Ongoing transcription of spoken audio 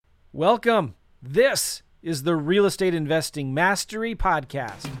Welcome. This is the Real Estate Investing Mastery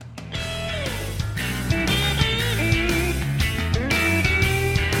Podcast.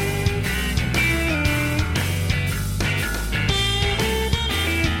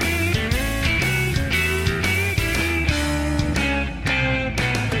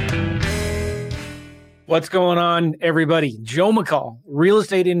 What's going on, everybody? Joe McCall, Real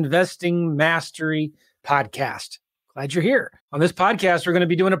Estate Investing Mastery Podcast. Glad you're here. On this podcast, we're going to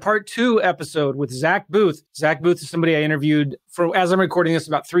be doing a part 2 episode with Zach Booth. Zach Booth is somebody I interviewed for, as I'm recording this,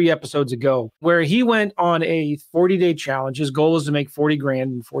 about 3 episodes ago, where he went on a 40-day challenge. His goal was to make 40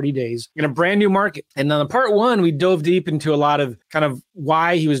 grand in 40 days in a brand new market. And on part 1, we dove deep into a lot of kind of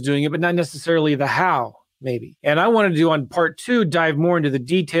why he was doing it, but not necessarily the how. Maybe. And I wanted to do on part 2, dive more into the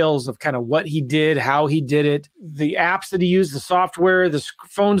details of kind of what he did, how he did it, the apps that he used, the software, the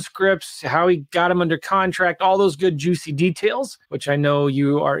phone scripts, how he got them under contract, all those good juicy details, which I know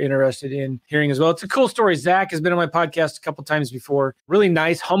you are interested in hearing as well. It's a cool story. Zach has been on my podcast a couple times before. Really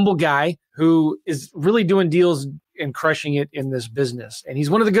nice, humble guy who is really doing deals and crushing it in this business. And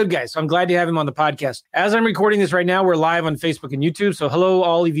he's one of the good guys. So I'm glad to have him on the podcast. As I'm recording this right now, we're live on Facebook and YouTube. So hello,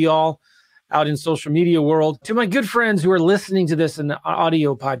 all of y'all out in social media world. To my good friends who are listening to this in the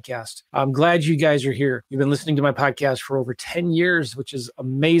audio podcast, I'm glad you guys are here. You've been listening to my podcast for over 10 years, which is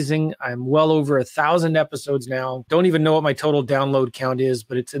amazing. I'm well over 1,000 episodes now. Don't even know what my total download count is,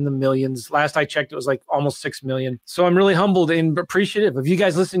 but it's in the millions. Last I checked, it was like almost 6 million. So I'm really humbled and appreciative of you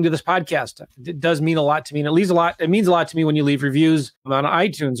guys listening to this podcast. It does mean a lot to me. And it means a lot to me when you leave reviews on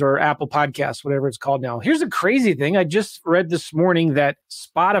iTunes or Apple Podcasts, whatever it's called now. Here's a crazy thing. I just read this morning that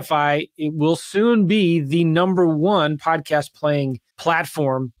Spotify, it will soon be the #1 podcast playing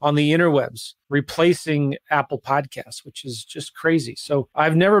platform on the interwebs, replacing Apple Podcasts, which is just crazy. So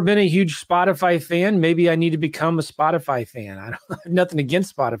I've never been a huge Spotify fan. Maybe I need to become a Spotify fan. I have nothing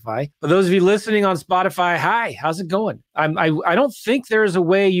against Spotify. For those of you listening on Spotify, hi, how's it going? I don't think there's a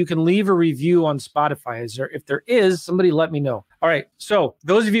way you can leave a review on Spotify. If there is, somebody let me know. All right. So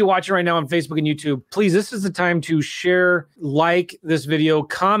those of you watching right now on Facebook and YouTube, please, this is the time to share, like this video,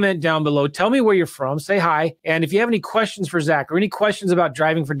 comment down below. Tell me where you're from. Say hi. And if you have any questions for Zach or any questions about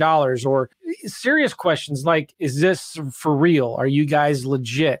driving for dollars or serious questions like, is this for real? Are you guys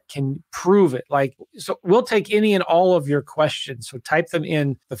legit? Can you prove it? So we'll take any and all of your questions. So type them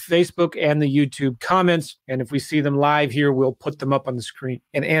in the Facebook and the YouTube comments. And if we see them live here, we'll put them up on the screen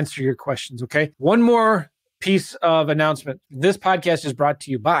and answer your questions. Okay. One more piece of announcement. This podcast is brought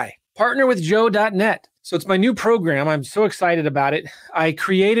to you by partnerwithjoe.net. So it's my new program. I'm so excited about it. I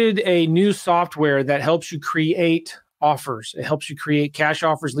created a new software that helps you create offers. It helps you create cash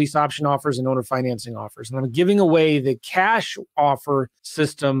offers, lease option offers, and owner financing offers. And I'm giving away the cash offer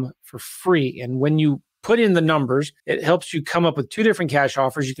system for free. And when you put in the numbers, it helps you come up with 2 different cash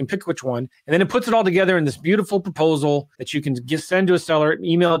offers. You can pick which one. And then it puts it all together in this beautiful proposal that you can send to a seller,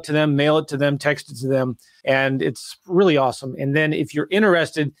 email it to them, mail it to them, text it to them. And it's really awesome. And then if you're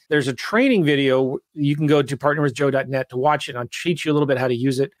interested, there's a training video. You can go to partnerwithjoe.net to watch it. I'll teach you a little bit how to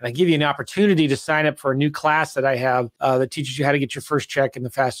use it. And I give you an opportunity to sign up for a new class that I have that teaches you how to get your first check in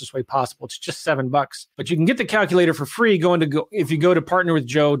the fastest way possible. It's just $7. But you can get the calculator for free if you go to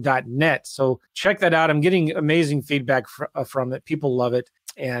partnerwithjoe.net. So check that out. I'm getting amazing feedback from it. People love it.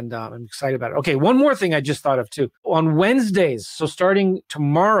 And I'm excited about it. Okay, one more thing I just thought of too. On Wednesdays, so starting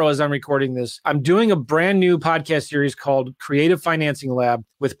tomorrow as I'm recording this, I'm doing a brand new podcast series called Creative Financing Lab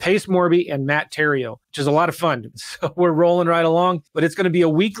with Pace Morby and Matt Terrio, which is a lot of fun. So we're rolling right along, but it's going to be a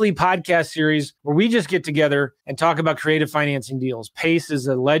weekly podcast series where we just get together and talk about creative financing deals. Pace is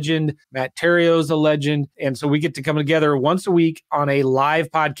a legend. Matt Terrio is a legend. And so we get to come together once a week on a live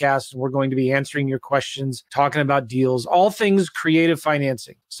podcast. And we're going to be answering your questions, talking about deals, all things creative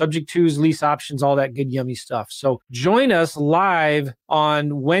financing, subject twos, lease options, all that good, yummy stuff. So join us live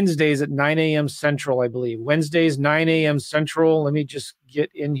on Wednesdays at 9 a.m. Central, I believe. Wednesdays, 9 a.m. Central. Let me just get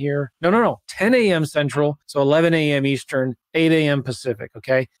in here. No. 10 a.m. Central. So 11 a.m. Eastern, 8 a.m. Pacific.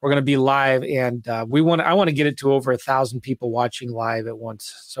 Okay. We're going to be live and I want to get it to over 1,000 people watching live at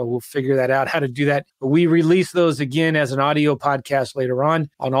once. So we'll figure that out, how to do that. But we release those again as an audio podcast later on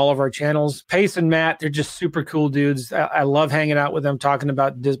all of our channels. Pace and Matt, they're just super cool dudes. I love hanging out with them, talking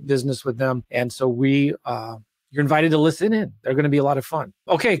about business with them. And so you're invited to listen in. They're going to be a lot of fun.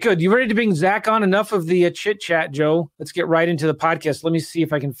 Okay, good. You ready to bring Zach on? Enough of the chit chat, Joe. Let's get right into the podcast. Let me see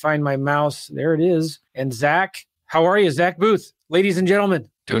if I can find my mouse. There it is. And Zach, how are you? Zach Booth, ladies and gentlemen.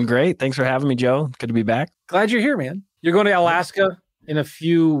 Doing great. Thanks for having me, Joe. Good to be back. Glad you're here, man. You're going to Alaska in a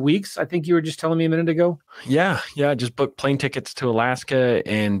few weeks. I think you were just telling me a minute ago. Yeah. I just booked plane tickets to Alaska,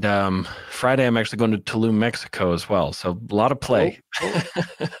 and Friday I'm actually going to Tulum, Mexico as well. So a lot of play.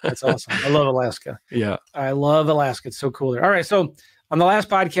 That's awesome. I love Alaska. Yeah. I love Alaska. It's so cool there. All right. So on the last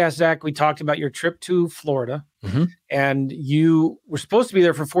podcast, Zach, we talked about your trip to Florida, and you were supposed to be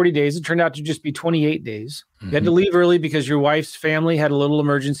there for 40 days. It turned out to just be 28 days. You had to leave early because your wife's family had a little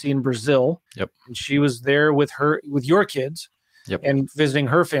emergency in Brazil. Yep. And she was there with your kids. Yep. And visiting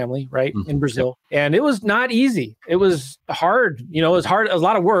her family, right, in Brazil. Yep. And it was not easy. It was hard. It was hard. It was a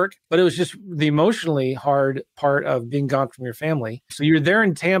lot of work, but it was just the emotionally hard part of being gone from your family. So you're there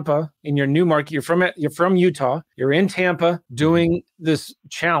in Tampa in your new market. You're from Utah. You're in Tampa doing this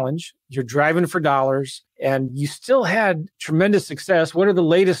challenge. You're driving for dollars, and you still had tremendous success. What are the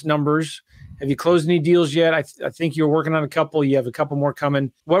latest numbers? Have you closed any deals yet? I think you're working on a couple. You have a couple more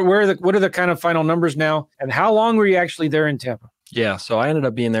coming. What are the kind of final numbers now? And how long were you actually there in Tampa? Yeah. So I ended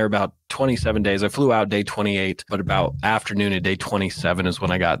up being there about 27 days. I flew out day 28, but about afternoon of day 27 is when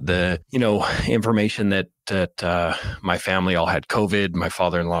I got the, information that my family all had COVID. My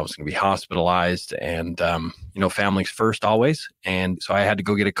father-in-law was going to be hospitalized, and, family's first always. And so I had to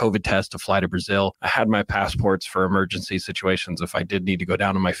go get a COVID test to fly to Brazil. I had my passports for emergency situations if I did need to go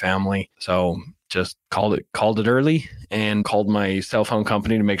down to my family. So just called it early and called my cell phone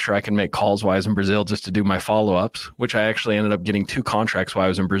company to make sure I can make calls while I was in Brazil just to do my follow-ups, which I actually ended up getting 2 contracts while I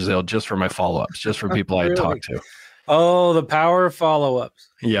was in Brazil just for my follow-ups, just from people I had talked to. Oh, the power of follow-ups.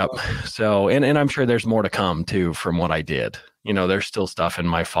 Yep. So, and I'm sure there's more to come too from what I did. There's still stuff in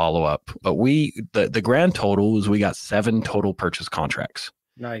my follow-up, but the grand total was we got 7 total purchase contracts.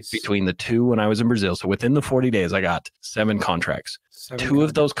 Nice. Between the 2 when I was in Brazil. So within the 40 days, I got 7 contracts. 2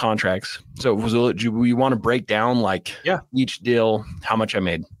 of those contracts. So you want to break down each deal, how much I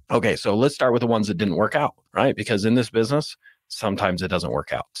made. Okay. So let's start with the ones that didn't work out, right? Because in this business, sometimes it doesn't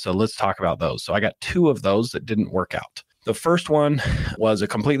work out. So let's talk about those. So I got 2 of those that didn't work out. The first one was a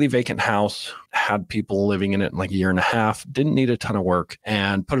completely vacant house, had people living in it in like a year and a half, didn't need a ton of work,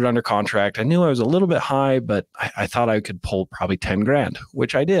 and put it under contract. I knew I was a little bit high, but I thought I could pull probably 10 grand,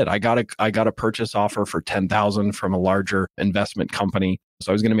 which I did. I got a purchase offer for 10,000 from a larger investment company.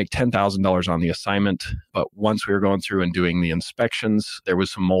 So I was going to make $10,000 on the assignment. But once we were going through and doing the inspections, there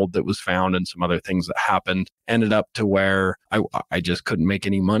was some mold that was found and some other things that happened. Ended up to where I just couldn't make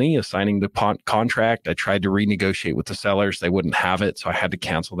any money assigning the contract. I tried to renegotiate with the sellers. They wouldn't have it. So I had to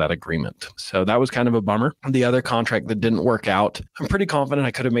cancel that agreement. So that was kind of a bummer. The other contract that didn't work out, I'm pretty confident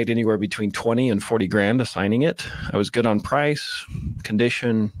I could have made anywhere between 20 and 40 grand assigning it. I was good on price,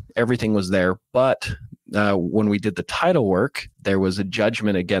 condition, everything was there. But when we did the title work, there was a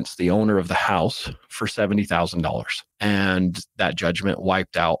judgment against the owner of the house for $70,000. And that judgment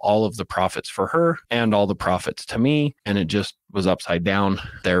wiped out all of the profits for her and all the profits to me. And it just was upside down.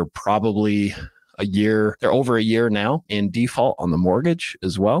 They're probably they're over a year now in default on the mortgage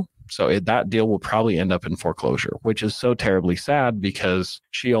as well. So that deal will probably end up in foreclosure, which is so terribly sad because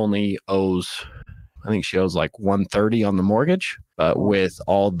she only owes, I think she owes like 130 on the mortgage. But with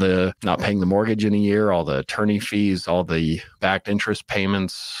all the not paying the mortgage in a year, all the attorney fees, all the backed interest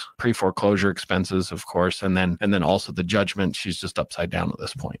payments, pre-foreclosure expenses, of course, and then also the judgment, she's just upside down at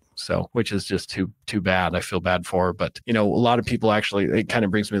this point. So, which is just too bad. I feel bad for her. But, a lot of people actually, it kind of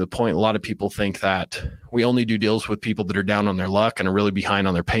brings me to the point. A lot of people think that we only do deals with people that are down on their luck and are really behind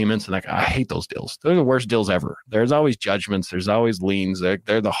on their payments. And I hate those deals. They're the worst deals ever. There's always judgments. There's always liens. They're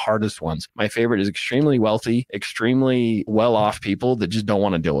the hardest ones. My favorite is extremely wealthy, extremely well-off people that just don't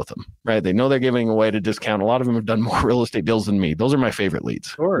want to deal with them, right? They know they're giving away at a discount. A lot of them have done more real estate deals than me. Those are my favorite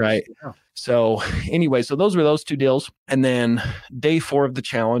leads, right? Yeah. So anyway, so those were those 2 deals. And then day 4 of the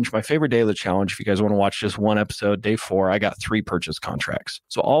challenge, my favorite day of the challenge, if you guys want to watch just one episode, day 4, I got 3 purchase contracts.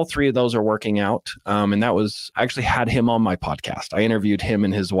 So all 3 of those are working out. And that was, I actually had him on my podcast. I interviewed him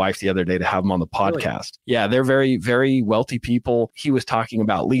and his wife the other day to have him on the podcast. Really? Yeah, they're very, very wealthy people. He was talking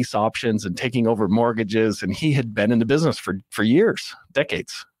about lease options and taking over mortgages. And he had been in the business for years,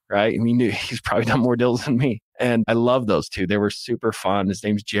 decades, right? I mean, he's probably done more deals than me. And I love those 2. They were super fun. His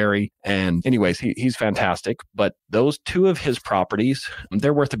name's Jerry. And anyways, he's fantastic. But those 2 of his properties,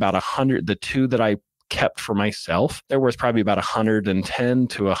 they're worth about 100. The 2 that I kept for myself, they're worth probably about $110,000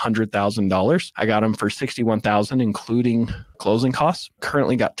 to $100,000. I got them for $61,000, including closing costs.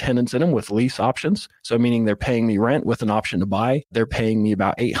 Currently got tenants in them with lease options. So meaning they're paying me rent with an option to buy. They're paying me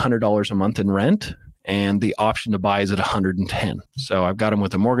about $800 a month in rent. And the option to buy is at $110,000. So I've got them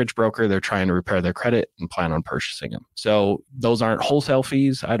with a mortgage broker. They're trying to repair their credit and plan on purchasing them. So those aren't wholesale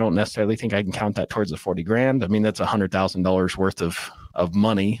fees. I don't necessarily think I can count that towards the 40 grand. I mean, that's $100,000 worth of of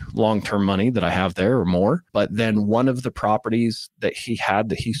money, long-term money that I have there or more. But then one of the properties that he had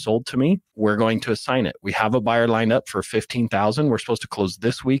that he sold to me, we're going to assign it. We have a buyer lined up for $15,000. We're supposed to close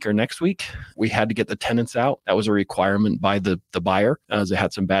this week or next week. We had to get the tenants out. That was a requirement by the buyer, as they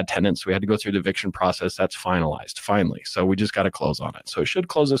had some bad tenants. We had to go through the eviction process. That's finalized finally. So we just got to close on it. So it should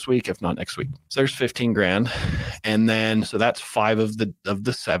close this week, if not next week. So there's 15 grand. And then, so that's 5 of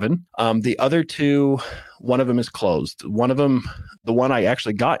the 7. The other 2, one of them is closed. One of them, the one I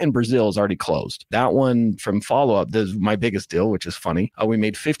actually got in Brazil, is already closed. That one from follow-up, this is my biggest deal, which is funny. We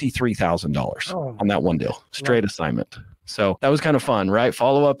made $53,000 on that one deal, straight assignment. So that was kind of fun, right?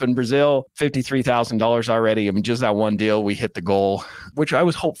 Follow up in Brazil, $53,000 already. I mean, just that one deal, we hit the goal, which I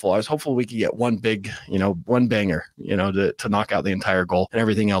was hopeful. I was hopeful we could get one big, one banger, to knock out the entire goal, and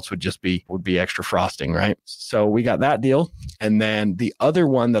everything else would be extra frosting, right? So we got that deal. And then the other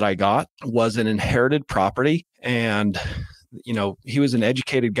one that I got was an inherited property, and he was an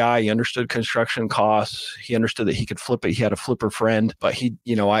educated guy. He understood construction costs. He understood that he could flip it. He had a flipper friend, but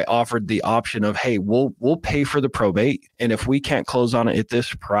I offered the option of, hey, we'll pay for the probate. And if we can't close on it at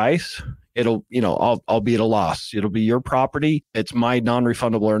this price, it'll, I'll be at a loss. It'll be your property. It's my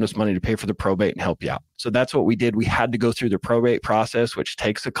non-refundable earnest money to pay for the probate and help you out. So that's what we did. We had to go through the probate process, which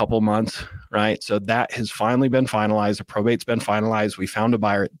takes a couple months, right? So that has finally been finalized. The probate's been finalized. We found a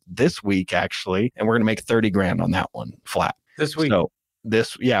buyer this week, actually, and we're going to make 30 grand on that one flat. This week. So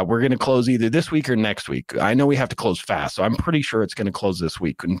we're going to close either this week or next week. I know we have to close fast, so I'm pretty sure it's going to close this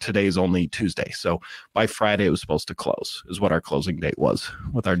week. And today's only Tuesday. So by Friday, it was supposed to close, is what our closing date was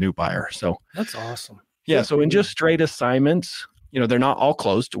with our new buyer. So that's awesome. Yeah. So in just straight assignments, they're not all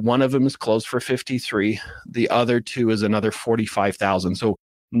closed. One of them is closed for 53. The other 2 is another 45,000. So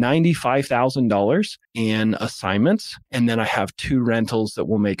 $95,000 in assignments. And then I have 2 rentals that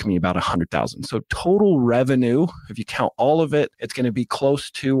will make me about 100,000. So total revenue, if you count all of it, it's going to be close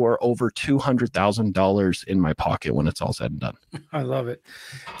to or over $200,000 in my pocket when it's all said and done. I love it.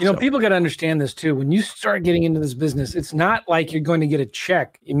 People got to understand this too. When you start getting into this business, it's not like you're going to get a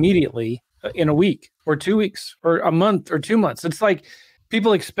check immediately in a week or 2 weeks or a month or 2 months. It's like,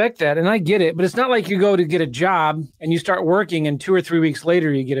 people expect that, and I get it, but it's not like you go to get a job and you start working and 2 or 3 weeks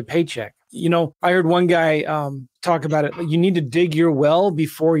later you get a paycheck. I heard one guy talk about it. You need to dig your well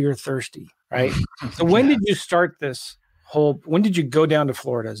before you're thirsty, right? So when did you start this when did you go down to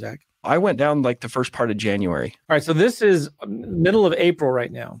Florida, Zach? I went down like the first part of January. All right. So this is middle of April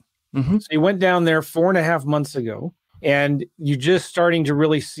right now. Mm-hmm. So you went down there 4.5 months ago, and you're just starting to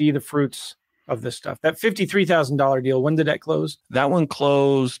really see the fruits of this stuff. That $53,000 deal, when did that close? That one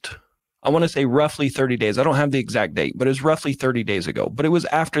closed, I want to say roughly 30 days. I don't have the exact date, but it was roughly 30 days ago. But it was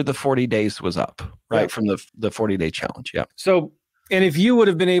after the 40 days was up, right? Yeah. From the 40-day challenge. Yeah. So, and if you would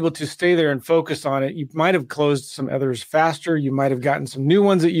have been able to stay there and focus on it, you might have closed some others faster. You might have gotten some new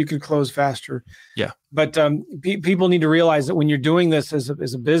ones that you could close faster. Yeah. But people need to realize that when you're doing this as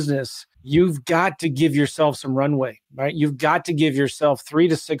a business, you've got to give yourself some runway, right? You've got to give yourself 3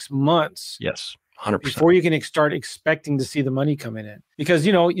 to 6 months. Yes. 100%. Before you can start expecting to see the money coming in. Because,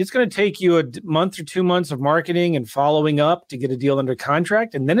 it's going to take you a month or 2 months of marketing and following up to get a deal under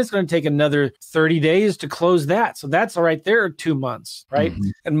contract. And then it's going to take another 30 days to close that. So that's right there, 2 months, right? Mm-hmm.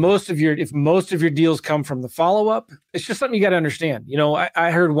 And if most of your deals come from the follow-up, it's just something you got to understand.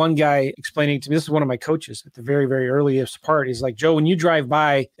 I heard one guy explaining to me, this is one of my coaches at the very, very earliest part. He's like, Joe, when you drive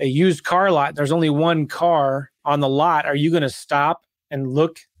by a used car lot, there's only one car on the lot. Are you going to stop and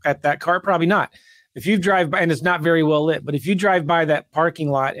look at that car? Probably not. If you drive by, and it's not very well lit, but if you drive by that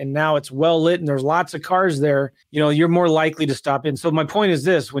parking lot and now it's well lit and there's lots of cars there, you're more likely to stop in. So my point is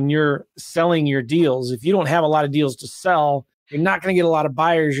this: when you're selling your deals, if you don't have a lot of deals to sell, you're not going to get a lot of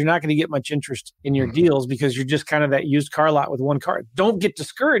buyers. You're not going to get much interest in your deals because you're just kind of that used car lot with one car. Don't get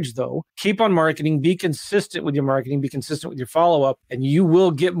discouraged, though. Keep on marketing. Be consistent with your marketing. Be consistent with your follow-up, and you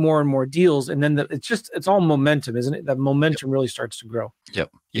will get more and more deals. And then it's all momentum, isn't it? That momentum really starts to grow. Yep.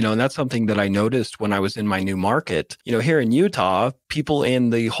 And that's something that I noticed when I was in my new market. Here in Utah, people in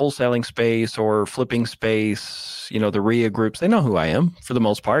the wholesaling space or flipping space, the RIA groups, they know who I am for the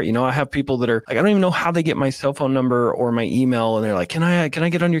most part. I have people that are like, I don't even know how they get my cell phone number or my email. And they're like, can I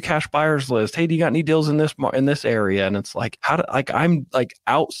get on your cash buyers list? Hey, do you got any deals in this area? And it's like, I'm like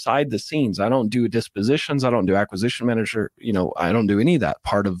outside the scenes. I don't do dispositions. I don't do acquisition manager. I don't do any of that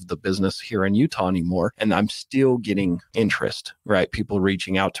part of the business here in Utah anymore. And I'm still getting interest, right? People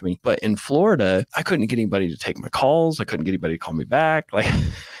reaching out to me. But in Florida, I couldn't get anybody to take my calls. I couldn't get anybody to call me back. Like,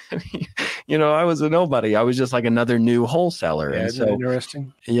 I was a nobody. I was just like another new wholesaler. Yeah, and so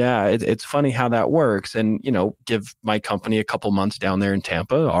interesting. Yeah, it's funny how that works. And, give my company a couple months down there in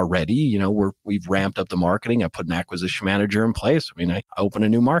Tampa already. We've ramped up the marketing. I put an acquisition manager in place. I mean, I open a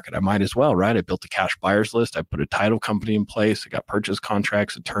new market. I might as well, right? I built a cash buyers list. I put a title company in place. I got purchase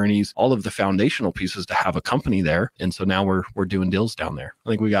contracts, attorneys, all of the foundational pieces to have a company there. And so now we're doing deals down there. I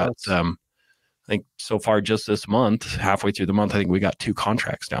think we got, I think so far just this month, halfway through the month, I think we got 2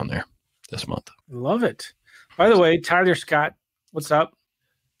 contracts down there this month. Love it. By the way, Tyler Scott, what's up?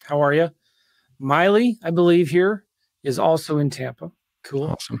 How are you? Miley, I believe here, is also in Tampa. Cool.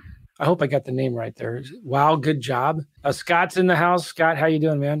 Awesome. I hope I got the name right there. Wow, good job. Scott's in the house. Scott, how you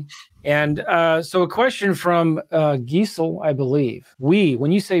doing, man? And so a question from Giesel, I believe.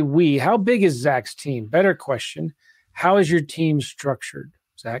 When you say we, how big is Zach's team? Better question. How is your team structured,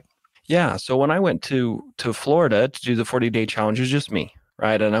 Zach? Yeah. So when I went to Florida to do the 40-day challenge, it was just me.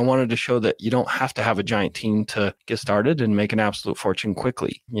 Right. And I wanted to show that you don't have to have a giant team to get started and make an absolute fortune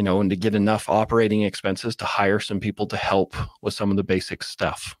quickly, and to get enough operating expenses to hire some people to help with some of the basic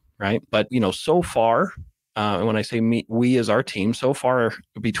stuff. Right. But, so far, when I say we as our team, so far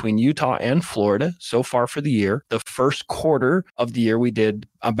between Utah and Florida, so far for the year, the first quarter of the year, we did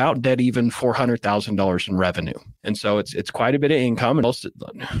about dead even $400,000 in revenue. And so it's quite a bit of income. And most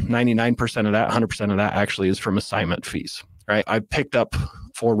 99% of that, 100% of that actually is from assignment fees. Right. I picked up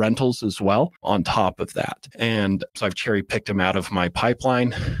 4 rentals as well on top of that. And so I've cherry picked them out of my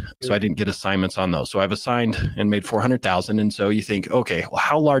pipeline. So I didn't get assignments on those. So I've assigned and made 400,000. And so you think, okay, well,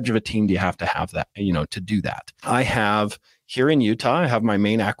 how large of a team do you have that, to do that? I have here in Utah, I have my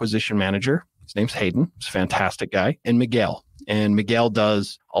main acquisition manager. His name's Hayden. He's a fantastic guy. And Miguel. And Miguel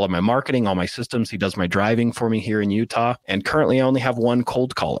does all of my marketing, all my systems. He does my driving for me here in Utah. And currently I only have 1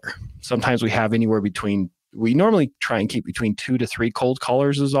 cold caller. Sometimes we have anywhere between we normally try and keep between 2 to 3 cold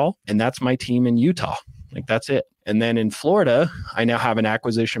callers is all. And that's my team in Utah. Like that's it. And then in Florida, I now have an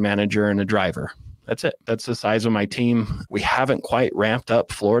acquisition manager and a driver. That's it. That's the size of my team. We haven't quite ramped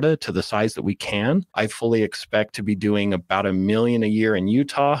up Florida to the size that we can. I fully expect to be doing about $1 million a year in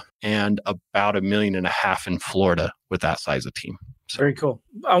Utah and about $1.5 million in Florida with that size of team. Very cool.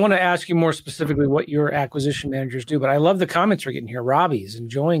 I want to ask you more specifically what your acquisition managers do, but I love the comments we're getting here. Robbie's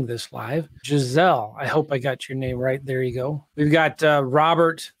enjoying this live. Giselle, I hope I got your name right. There you go. We've got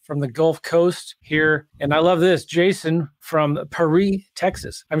Robert from the Gulf Coast here. And I love this. Jason from Paris,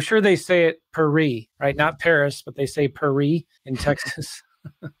 Texas. I'm sure they say it Paris, right? Not Paris, but they say Paris in Texas.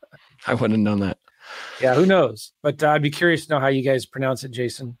 I wouldn't have known that. Yeah, who knows? But I'd be curious to know how you guys pronounce it,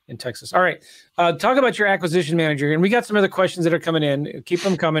 Jason, in Texas. All right, talk about your acquisition manager, and we got some other questions that are coming in. Keep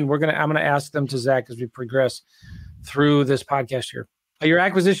them coming. I'm gonna ask them to Zach as we progress through this podcast here. Your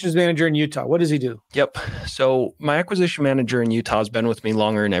acquisitions manager in Utah, what does he do? Yep. So my acquisition manager in Utah has been with me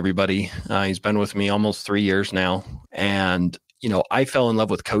longer than everybody. He's been with me almost 3 years now, and I fell in love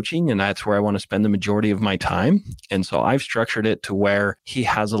with coaching, and that's where I want to spend the majority of my time. And so I've structured it to where he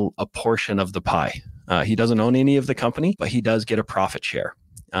has a portion of the pie. He doesn't own any of the company, but he does get a profit share.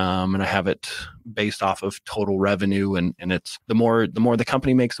 And I have it based off of total revenue, and it's the more the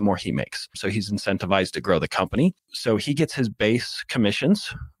company makes, the more he makes. So he's incentivized to grow the company. So he gets his base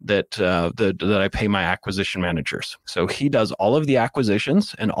commissions that I pay my acquisition managers. So he does all of the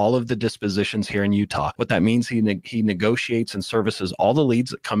acquisitions and all of the dispositions here in Utah. What that means, he negotiates and services all the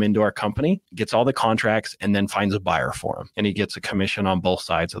leads that come into our company, gets all the contracts, and then finds a buyer for them. And he gets a commission on both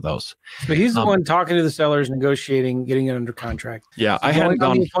sides of those. So he's the one talking to the sellers, negotiating, getting it under contract. Yeah, I hadn't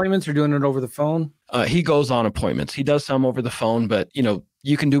gone appointments or doing it over the phone. He goes on appointments. He does some over the phone, but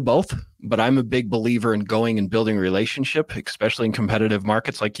you can do both. But I'm a big believer in going and building a relationship, especially in competitive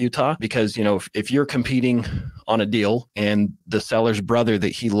markets like Utah, because if you're competing on a deal and the seller's brother that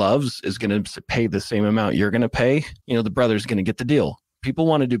he loves is going to pay the same amount you're going to pay, the brother's going to get the deal. People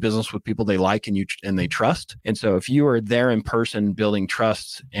want to do business with people they like and they trust. And so if you are there in person building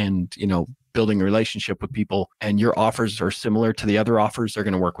trust and building a relationship with people and your offers are similar to the other offers, they're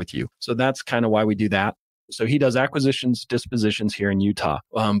going to work with you. So that's kind of why we do that. So he does acquisitions, dispositions here in Utah.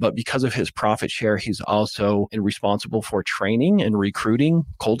 But because of his profit share, he's also responsible for training and recruiting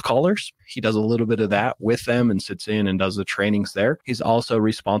cold callers. He does a little bit of that with them and sits in and does the trainings there. He's also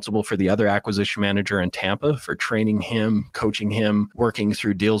responsible for the other acquisition manager in Tampa for training him, coaching him, working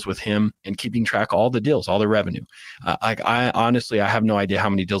through deals with him, and keeping track of all the deals, all the revenue. I honestly have no idea how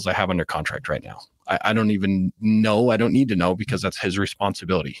many deals I have under contract right now. I don't even know. I don't need to know because that's his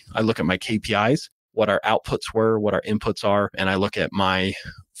responsibility. I look at my KPIs, what our outputs were, what our inputs are, and I look at my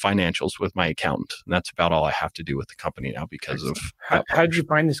financials with my accountant. And that's about all I have to do with the company now because of... How did you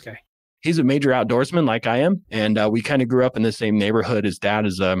find this guy? he's a major outdoorsman like I am. And we kind of grew up in the same neighborhood. His dad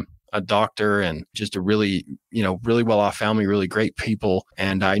is a doctor and just a really, really well-off family, really great people.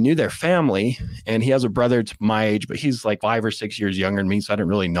 And I knew their family, and he has a brother that's my age, but he's like 5 or 6 years younger than me. So I didn't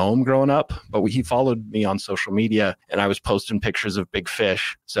really know him growing up, but he followed me on social media, and I was posting pictures of big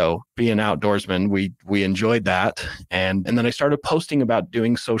fish. So being outdoorsmen, we enjoyed that. And then I started posting about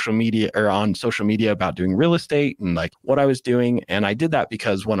doing social media, or on social media, about doing real estate and like what I was doing. And I did that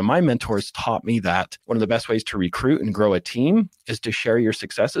because one of my mentors taught me that one of the best ways to recruit and grow a team is to share your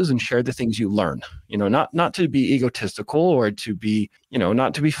successes and share the things you learn, not to be egotistical or to be,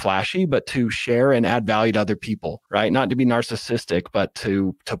 not to be flashy, but to share and add value to other people, right? Not to be narcissistic, but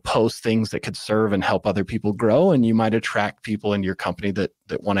to post things that could serve and help other people grow. And you might attract people into your company that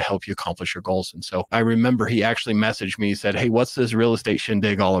want to help you accomplish your goals. And so I remember he actually messaged me, he said, "Hey, what's this real estate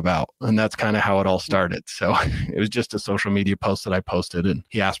shindig all about?" And that's kind of how it all started. So it was just a social media post that I posted, and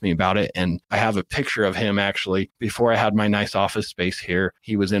he asked me about it. And I have a picture of him actually, before I had my nice office space here,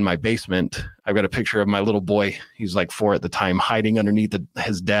 he was in my basement. I've got a picture of my little boy. He's like 4 at the time, hiding underneath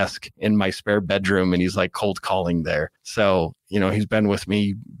his desk in my spare bedroom. And he's like cold calling there. So, he's been with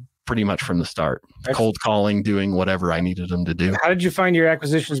me pretty much from the start, cold calling, doing whatever I needed him to do. How did you find your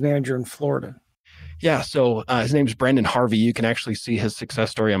acquisitions manager in Florida? Yeah. So his name's Brendan Harvey. You can actually see his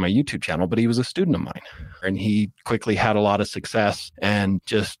success story on my YouTube channel, but he was a student of mine, and he quickly had a lot of success, and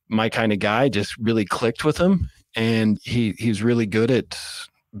just my kind of guy, just really clicked with him. And he's really good at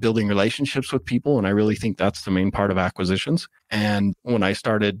building relationships with people. And I really think that's the main part of acquisitions. And when I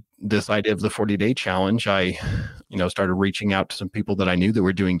started this idea of the 40-day challenge, I, started reaching out to some people that I knew that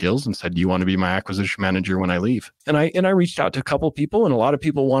were doing deals and said, "Do you want to be my acquisition manager when I leave?" And I reached out to a couple of people, and a lot of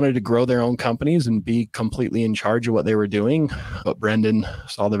people wanted to grow their own companies and be completely in charge of what they were doing. But Brendan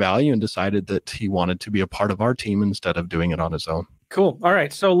saw the value and decided that he wanted to be a part of our team instead of doing it on his own. Cool. All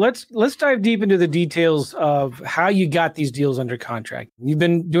right. So let's dive deep into the details of how you got these deals under contract. You've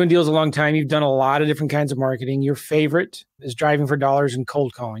been doing deals a long time. You've done a lot of different kinds of marketing. Your favorite is driving for dollars and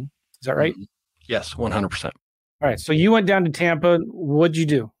cold calling. Is that right? Yes, 100%. All right. So you went down to Tampa. What'd you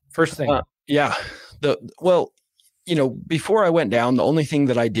do? First thing. Yeah. Before I went down, the only thing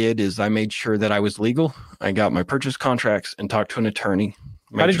that I did is I made sure that I was legal. I got my purchase contracts and talked to an attorney.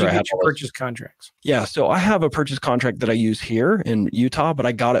 How did you get your purchase contracts? Yeah. So I have a purchase contract that I use here in Utah, but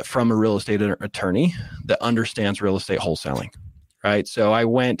I got it from a real estate attorney that understands real estate wholesaling, right? So I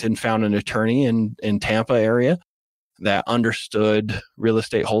went and found an attorney in Tampa area that understood real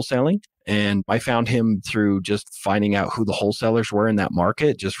estate wholesaling. And I found him through just finding out who the wholesalers were in that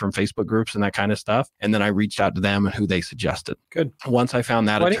market, just from Facebook groups and that kind of stuff. And then I reached out to them and who they suggested. Good. Once I found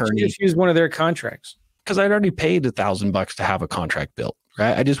that Why attorney. Didn't you just use one of their contracts? Because I'd already paid $1,000 to have a contract built,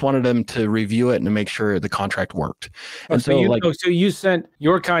 right? I just wanted them to review it and to make sure the contract worked. And so you sent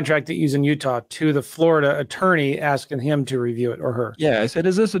your contract that you use in Utah to the Florida attorney, asking him to review it, or her. Yeah, I said,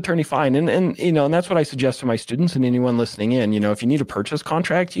 "Is this attorney fine?" And that's what I suggest to my students and anyone listening in. If you need a purchase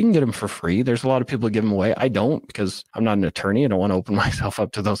contract, you can get them for free. There's a lot of people who give them away. I don't, because I'm not an attorney. I don't want to open myself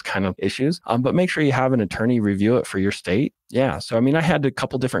up to those kind of issues. But make sure you have an attorney review it for your state. Yeah. So, I had a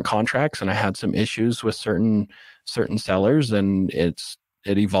couple different contracts, and I had some issues with certain sellers, and it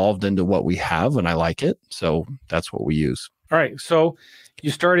evolved into what we have, and I like it. So that's what we use. All right. So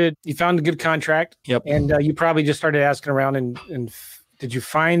you found a good contract. Yep. And you probably just started asking around and did you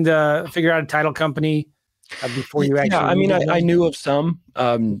figure out a title company before you actually? Yeah, I knew of some.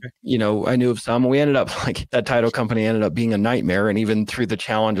 I knew of some. We ended up that title company ended up being a nightmare. And even through the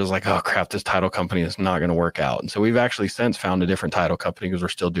challenge, I was like, "Oh crap, this title company is not going to work out." And so we've actually since found a different title company because we're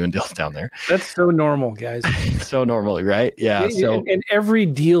still doing deals down there. That's so normal, guys. So normal, right? Yeah. And every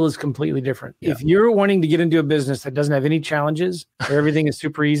deal is completely different. Yeah. If you're wanting to get into a business that doesn't have any challenges, where everything is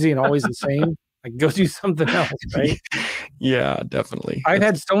super easy and always the same, go do something else, right? Yeah, definitely. I've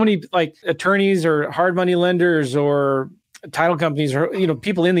had so many attorneys or hard money lenders or title companies or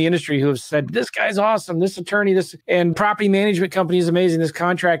people in the industry who have said, "This guy's awesome, this attorney, and property management company is amazing, this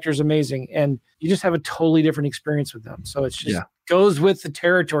contractor is amazing," and you just have a totally different experience with them. So it's just goes with the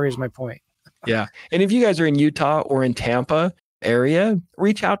territory is my point. Yeah. And if you guys are in Utah or in Tampa area,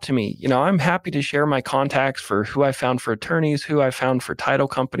 reach out to me. I'm happy to share my contacts for who I found for attorneys, who I found for title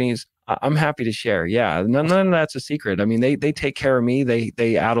companies. I'm happy to share. Yeah. None of that's a secret. They take care of me.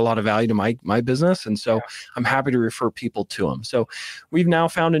 They add a lot of value to my business. And so I'm happy to refer people to them. So we've now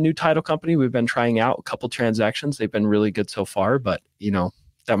found a new title company. We've been trying out a couple transactions. They've been really good so far, but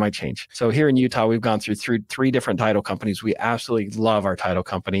that might change. So here in Utah, we've gone through three different title companies. We absolutely love our title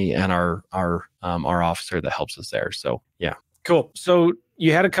company and our officer that helps us there. So yeah. Cool. So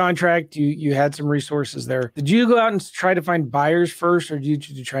you had a contract, you had some resources there. Did you go out and try to find buyers first, or did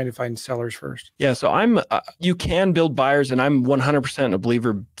you try to find sellers first? Yeah, so you can build buyers, and I'm 100% a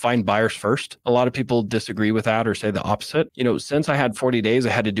believer, find buyers first. A lot of people disagree with that or say the opposite. Since I had 40 days,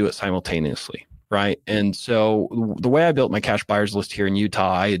 I had to do it simultaneously. Right. And so the way I built my cash buyers list here in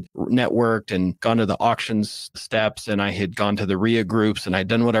Utah, I had networked and gone to the auctions steps, and I had gone to the RIA groups, and I'd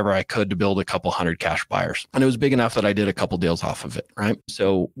done whatever I could to build a couple hundred cash buyers. And it was big enough that I did a couple deals off of it. Right.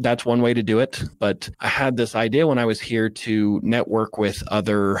 So that's one way to do it. But I had this idea when I was here to network with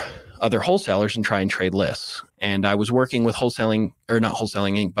other wholesalers and try and trade lists. And I was working with Wholesaling, or not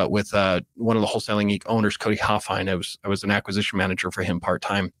Wholesaling Inc., but with one of the Wholesaling Inc. owners, Cody Hoffine. I was an acquisition manager for him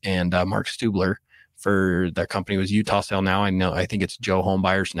part-time. And Mark Stubler for their company was Utah Sale now. I think it's Joe Home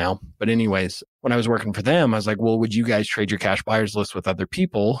Buyers now. But anyways, when I was working for them, I was like, well, would you guys trade your cash buyers list with other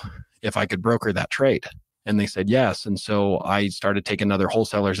people if I could broker that trade? And they said yes. And so I started taking other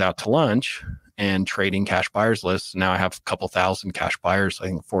wholesalers out to lunch and trading cash buyers lists. Now I have a couple thousand cash buyers, I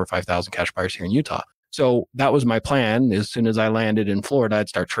think 4,000 or 5,000 cash buyers here in Utah. So that was my plan. As soon as I landed in Florida, I'd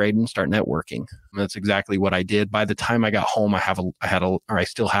start trading, start networking. And that's exactly what I did. By the time I got home, I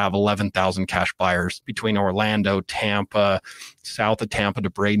still have 11,000 cash buyers between Orlando, Tampa, south of Tampa to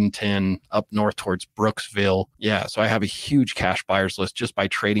Bradenton, up north towards Brooksville. Yeah. So I have a huge cash buyers list just by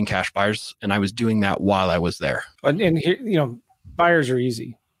trading cash buyers. And I was doing that while I was there. And here, buyers are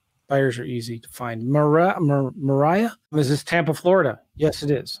easy. Buyers are easy to find. Mariah, is this Tampa, Florida? Yes,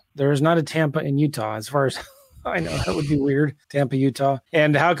 it is. There is not a Tampa in Utah, as far as I know. That would be weird. Tampa, Utah.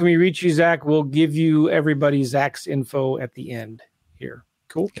 And how can we reach you, Zach? We'll give you everybody Zach's info at the end here.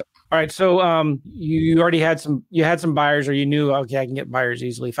 Cool. Yep. All right. So you already had some buyers, or you knew, okay, I can get buyers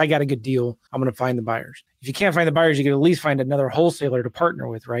easily. If I got a good deal, I'm going to find the buyers. If you can't find the buyers, you can at least find another wholesaler to partner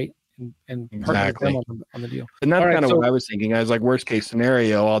with, right? And exactly on the deal. And that's kind of what I was thinking. I was like, worst case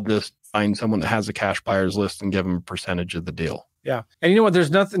scenario, I'll just find someone that has a cash buyers list and give them a percentage of the deal. Yeah. And you know what? There's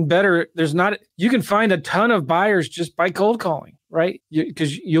nothing better. You can find a ton of buyers just by cold calling, right?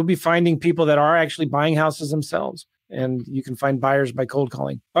 Because you'll be finding people that are actually buying houses themselves, and you can find buyers by cold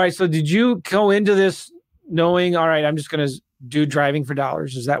calling. All right. So did you go into this knowing, all right, I'm just going to do driving for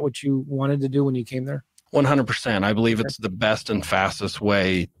dollars? Is that what you wanted to do when you came there? 100%. I believe it's the best and fastest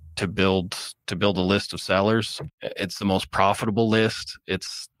way to build a list of sellers. It's the most profitable list.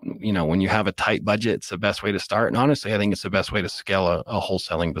 It's, when you have a tight budget, it's the best way to start. And honestly, I think it's the best way to scale a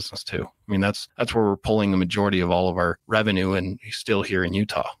wholesaling business too. I mean, that's where we're pulling the majority of all of our revenue, and still here in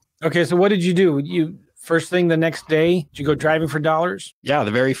Utah. Okay. So what did you do? First thing the next day, did you go driving for dollars? Yeah.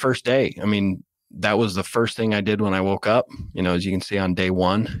 The very first day. I mean, that was the first thing I did when I woke up. As you can see on day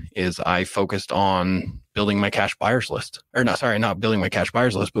one, is I focused on building my cash buyers list. Or not building my cash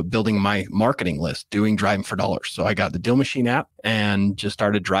buyers list, but building my marketing list, doing driving for dollars. So I got the Deal Machine app and just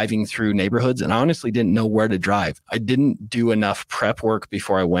started driving through neighborhoods, and I honestly didn't know where to drive. I didn't do enough prep work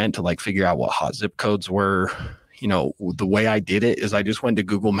before I went to figure out what hot zip codes were. The way I did it is I just went to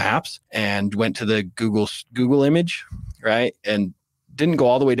Google Maps and went to the Google image, right? And didn't go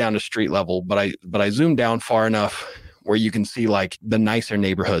all the way down to street level, but I zoomed down far enough where you can see the nicer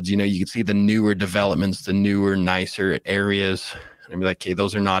neighborhoods. You can see the newer developments, the newer, nicer areas. And I'd be like, okay,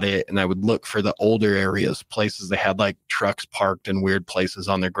 those are not it. And I would look for the older areas, places that had trucks parked in weird places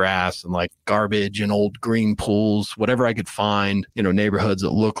on their grass, and garbage and old green pools, whatever I could find, neighborhoods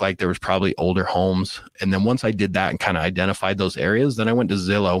that looked like there was probably older homes. And then once I did that and kind of identified those areas, then I went to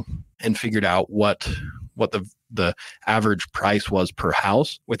Zillow and figured out what the average price was per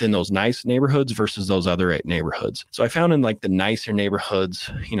house within those nice neighborhoods versus those other neighborhoods. So I found in the nicer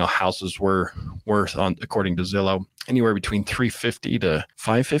neighborhoods, houses were worth, according to Zillow, anywhere between $350 to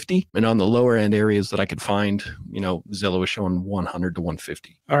 $550. And on the lower end areas that I could find, Zillow was showing $100 to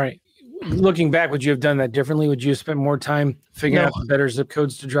 $150. All right. Looking back, would you have done that differently? Would you have spent more time figuring out the better zip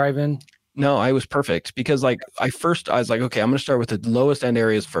codes to drive in? No, I was perfect because I was like, okay, I'm going to start with the lowest end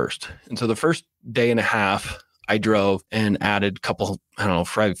areas first. And so the first day and a half, I drove and added a couple,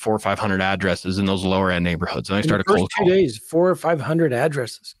 400 or 500 addresses in those lower end neighborhoods. And I started cold calling. 2 days, 400 or 500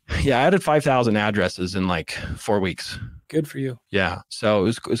 addresses. Yeah, I added 5,000 addresses in 4 weeks. Good for you. Yeah. So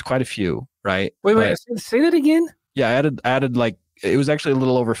it was quite a few, right? Wait, say that again? Yeah, I added it was actually a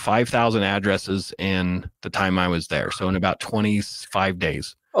little over 5,000 addresses in the time I was there. So in about 25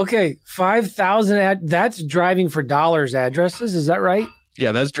 days. Okay, 5,000 that's driving for dollars addresses, is that right?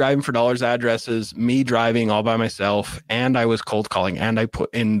 Yeah, that's driving for dollars addresses, me driving all by myself, and I was cold calling, and I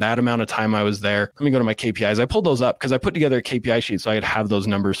put in that amount of time I was there. Let me go to my KPIs. I pulled those up because I put together a KPI sheet so I could have those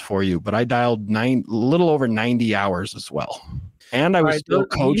numbers for you, but I dialed a little over 90 hours as well. And I was still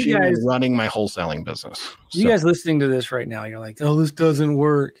coaching and running my wholesaling business. You guys listening to this right now, you're like, oh, this doesn't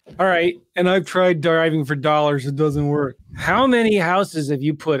work. All right. And I've tried driving for dollars. It doesn't work. How many houses have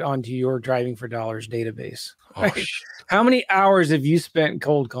you put onto your driving for dollars database? Right? How many hours have you spent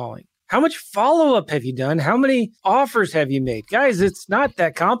cold calling? How much follow-up have you done? How many offers have you made? Guys, it's not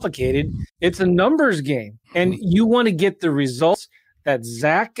that complicated. It's a numbers game. And you want to get the results that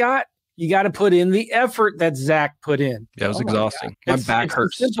Zach got. You got to put in the effort that Zach put in. Yeah, it was exhausting. My back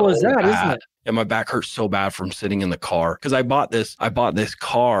hurts. As simple as that, isn't it? Yeah, my back hurts so bad from sitting in the car because I bought this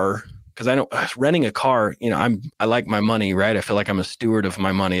car because I know renting a car, I like my money, right? I feel like I'm a steward of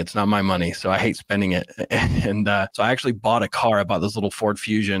my money. It's not my money, so I hate spending it. And so I actually bought a car. I bought this little Ford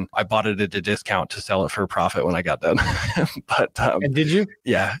Fusion. I bought it at a discount to sell it for a profit when I got done. And did you?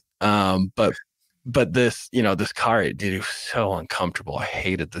 Yeah. But this, this car, dude, it was so uncomfortable. I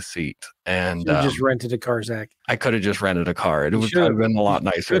hated the seat. And you just rented a car, Zach. I could have just rented a car. It would have been a lot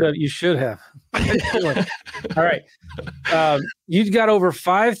nicer. You should have. All right. You got over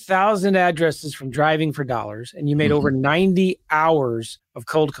 5,000 addresses from driving for dollars, and you made over 90 hours of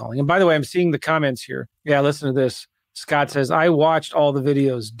cold calling. And by the way, I'm seeing the comments here. Yeah, listen to this. Scott says, I watched all the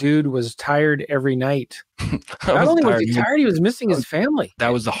videos. Dude was tired every night. Not only was he tired, he was missing his family. That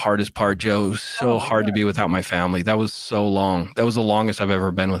was the hardest part, Joe. It was so hard to be without my family. That was so long. That was the longest I've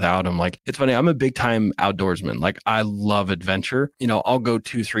ever been without him. Like, it's funny. I'm a big time outdoorsman. Like, I love adventure. I'll go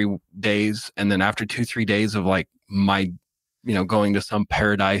 2-3 days. And then after 2-3 days of like my, going to some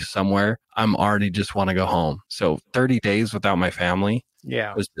paradise somewhere, I'm already just want to go home. So 30 days without my family.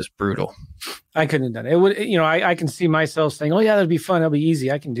 Yeah, it was just brutal. I couldn't have done it. It would, I can see myself saying, oh yeah, that'd be fun. That'll be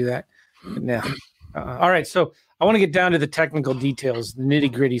easy. I can do that. But no. All right. So I want to get down to the technical details, the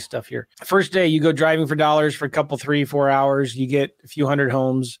nitty gritty stuff here. First day, you go driving for dollars for a couple, 3-4 hours. You get a few hundred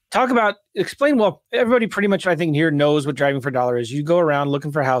homes. Explain, well, everybody pretty much, I think, here knows what driving for dollar is. You go around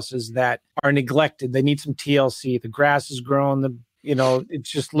looking for houses that are neglected. They need some TLC. The grass is grown. It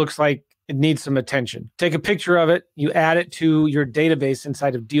just looks like it needs some attention. Take a picture of it. You add it to your database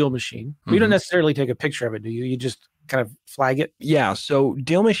inside of Deal Machine. You don't necessarily take a picture of it, do you? You just kind of flag it? Yeah. So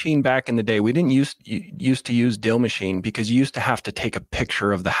Deal Machine back in the day, we didn't used to use Deal Machine because you used to have to take a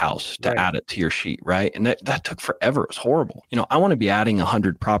picture of the house to add it to your sheet, right? And that took forever. It was horrible. I want to be adding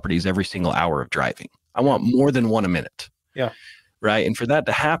 100 properties every single hour of driving. I want more than one a minute. Yeah. Right. And for that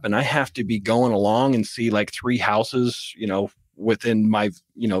to happen, I have to be going along and see like 3 houses, within my,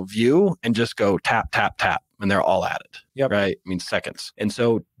 view and just go tap, tap, tap. And they're all added. Yep. Right. I mean, seconds. And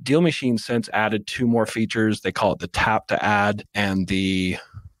so Deal Machine since added 2 more features. They call it the tap to add and the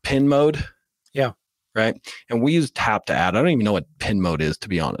pin mode. Yeah. Right. And we use tap to add. I don't even know what pin mode is, to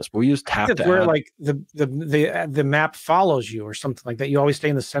be honest, but we use tap to add. Where like the map follows you or something like that. You always stay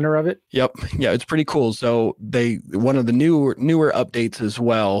in the center of it. Yep. Yeah. It's pretty cool. So one of the newer updates as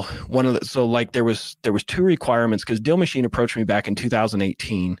well. There was 2 requirements because Deal Machine approached me back in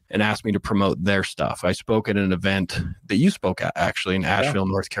 2018 and asked me to promote their stuff. I spoke at an event that you spoke at actually in Asheville,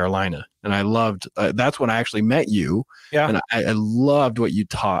 North Carolina. And I loved, that's when I actually met you. Yeah. And I loved what you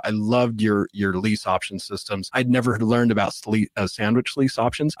taught. I loved your lease option systems. I'd never learned about sandwich lease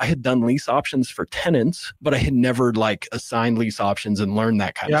options. I had done lease options for tenants, but I had never assigned lease options and learned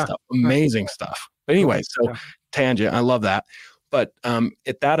that kind of stuff. Amazing stuff. But anyway, tangent, I love that. But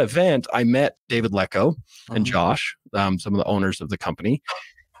at that event, I met David Lecko and Josh, some of the owners of the company.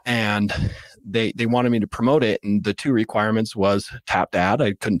 And they wanted me to promote it. And the 2 requirements was tap to add.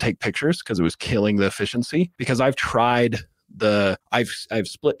 I couldn't take pictures because it was killing the efficiency because I've tried I've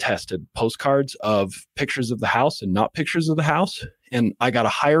split tested postcards of pictures of the house and not pictures of the house. And I got a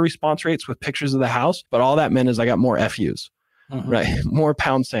higher response rates with pictures of the house, but all that meant is I got more FUs, right? More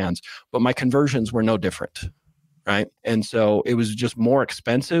pound sands, but my conversions were no different. Right. And so it was just more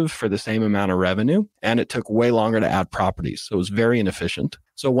expensive for the same amount of revenue. And it took way longer to add properties. So it was very inefficient.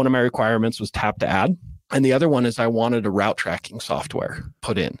 So one of my requirements was tap to add. And the other one is I wanted a route tracking software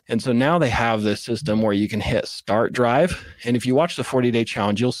put in. And so now they have this system where you can hit start drive. And if you watch the 40-day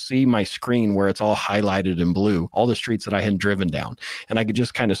challenge, you'll see my screen where it's all highlighted in blue, all the streets that I had driven down. And I could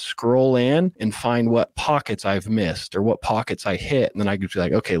just kind of scroll in and find what pockets I've missed or what pockets I hit. And then I could be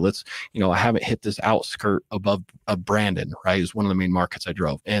like, okay, let's, I haven't hit this outskirt above Brandon, right? It's one of the main markets I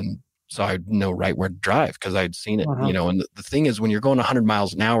drove. And so I know right where to drive because I'd seen it, and the thing is when you're going 100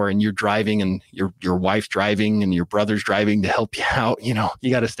 miles an hour and you're driving and your wife's driving and your brother's driving to help you out,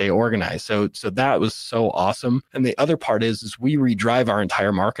 you got to stay organized. So that was so awesome. And the other part is we redrive our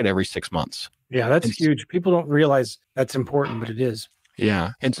entire market every 6 months. Yeah, that's huge. People don't realize that's important, but it is.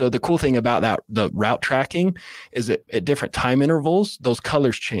 Yeah. And so the cool thing about that, the route tracking, is that at different time intervals, those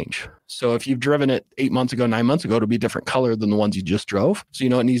colors change. So if you've driven it 8 months ago, 9 months ago, it'll be a different color than the ones you just drove. So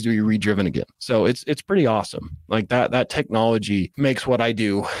it needs to be redriven again. So it's pretty awesome. Like that technology makes what I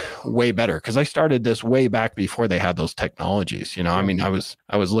do way better, because I started this way back before they had those technologies. I mean, I was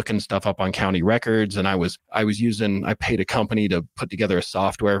looking stuff up on county records, and I paid a company to put together a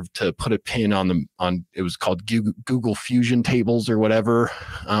software to put a pin on it was called Google Fusion tables or whatever,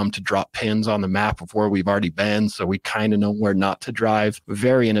 to drop pins on the map of where we've already been. So we kind of know where not to drive.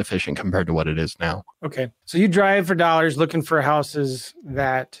 Very inefficient compared to what it is now. Okay. So you drive for dollars looking for houses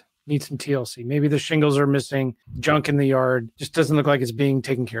that need some TLC. Maybe the shingles are missing, junk in the yard, just doesn't look like it's being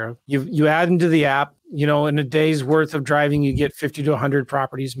taken care of. You add them to the app, in a day's worth of driving, you get 50 to 100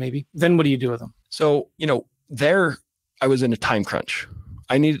 properties maybe. Then what do you do with them? So, there I was in a time crunch.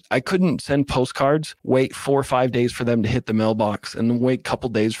 I couldn't send postcards, wait 4 or 5 days for them to hit the mailbox, and then wait a couple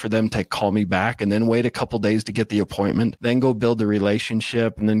days for them to call me back, and then wait a couple days to get the appointment, then go build the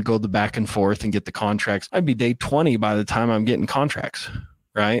relationship, and then go the back and forth and get the contracts. I'd be day 20 by the time I'm getting contracts,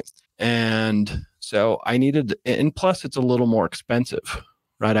 right? And so and plus it's a little more expensive,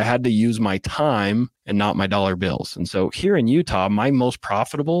 right? I had to use my time and not my dollar bills. And so here in Utah, my most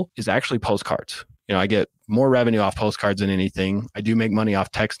profitable is actually postcards. I get more revenue off postcards than anything. I do make money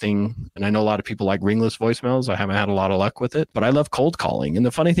off texting. And I know a lot of people like ringless voicemails. I haven't had a lot of luck with it, but I love cold calling. And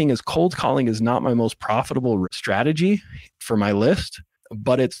the funny thing is, cold calling is not my most profitable strategy for my list,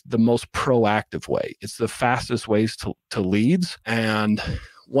 but it's the most proactive way. It's the fastest ways to leads. And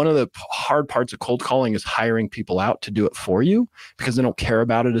one of the hard parts of cold calling is hiring people out to do it for you, because they don't care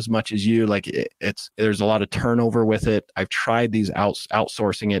about it as much as you. Like there's a lot of turnover with it. I've tried these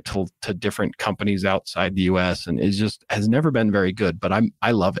outsourcing it to different companies outside the US, and it just has never been very good, but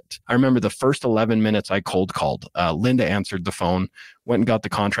I love it. I remember the first 11 minutes I cold called, Linda answered the phone, went and got the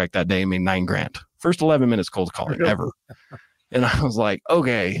contract that day and made $9,000. First 11 minutes cold calling ever. And I was like,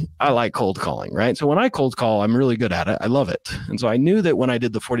 okay, I like cold calling, right? So when I cold call, I'm really good at it. I love it. And so I knew that when I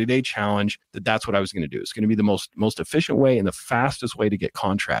did the 40-day challenge, that's what I was going to do. It's going to be the most efficient way and the fastest way to get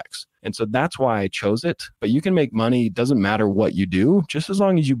contracts. And so that's why I chose it. But you can make money. Doesn't matter what you do, just as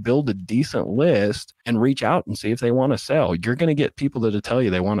long as you build a decent list and reach out and see if they want to sell. You're going to get people that tell you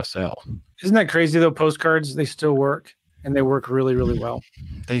they want to sell. Isn't that crazy though? Postcards, they still work, and they work really, really well.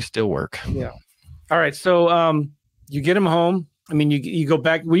 They still work. Yeah. All right. So, you get them home. I mean, you go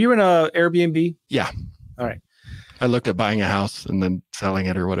back. Were you in a Airbnb? Yeah. All right. I looked at buying a house and then selling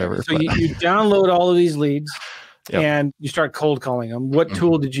it or whatever. So you download all of these leads, yep, and you start cold calling them. What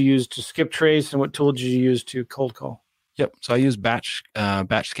tool did you use to skip trace, and what tool did you use to cold call? Yep. So I use batch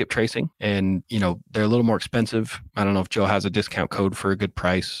skip tracing, and they're a little more expensive. I don't know if Joe has a discount code for a good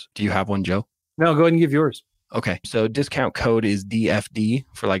price. Do you have one, Joe? No, go ahead and give yours. Okay. So discount code is DFD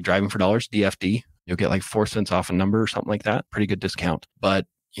for like driving for dollars, DFD. You'll get like 4 cents off a number or something like that. Pretty good discount. But,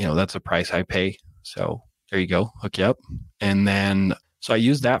 that's the price I pay. So there you go. Hook you up. And then, so I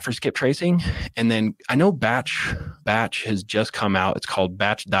use that for skip tracing. And then I know Batch has just come out. It's called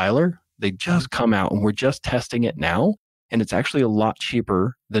Batch Dialer. They just come out and we're just testing it now. And it's actually a lot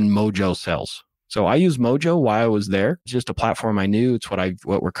cheaper than Mojo sells. So I use Mojo while I was there. It's just a platform I knew. It's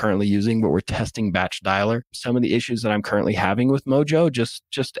what we're currently using, but we're testing Batch Dialer. Some of the issues that I'm currently having with Mojo,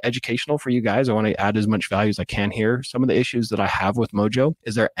 just educational for you guys. I want to add as much value as I can here. Some of the issues that I have with Mojo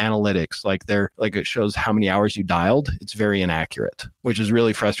is their analytics. Like it shows how many hours you dialed. It's very inaccurate, which is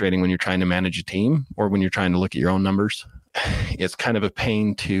really frustrating when you're trying to manage a team or when you're trying to look at your own numbers. It's kind of a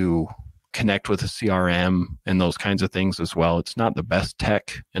pain to connect with a CRM and those kinds of things as well. It's not the best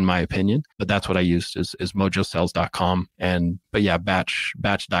tech in my opinion, but that's what I used is mojosells.com. But yeah, Batch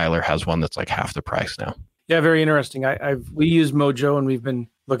Dialer has one that's like half the price now. Yeah, very interesting. We use Mojo and we've been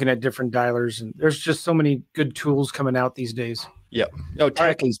looking at different dialers, and there's just so many good tools coming out these days. Yep. No,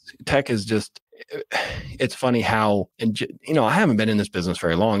 tech is just, it's funny how, and I haven't been in this business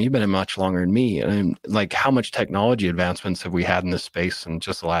very long. You've been in much longer than me. And like, how much technology advancements have we had in this space in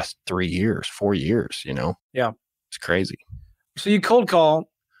just the last 3 years, 4 years, Yeah. It's crazy. So you cold call,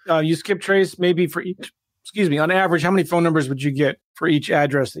 you skip trace maybe for each, on average, how many phone numbers would you get for each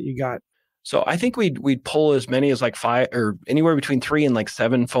address that you got? So I think we'd pull as many as like 5 or anywhere between 3 and like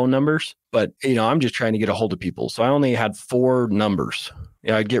 7 phone numbers. But, I'm just trying to get a hold of people. So I only had 4 numbers.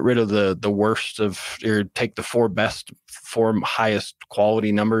 I'd get rid of the worst or take the 4 highest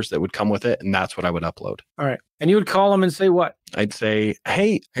quality numbers that would come with it. And that's what I would upload. All right. And you would call them and say what? I'd say,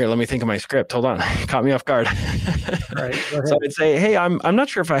 hey, here, let me think of my script. Hold on. Caught me off guard. All right. So I'd say, hey, I'm not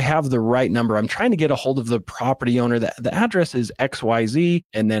sure if I have the right number. I'm trying to get a hold of the property owner. The address is XYZ.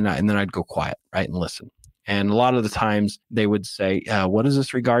 And then I'd go quiet, right? And listen. And a lot of the times they would say, what is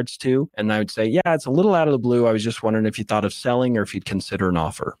this regards to? And I would say, yeah, it's a little out of the blue. I was just wondering if you thought of selling or if you'd consider an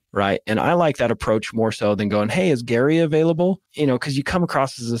offer, right? And I like that approach more so than going, hey, is Gary available? Because you come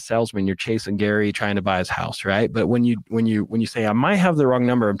across as a salesman, you're chasing Gary, trying to buy his house, right? But when you say, I might have the wrong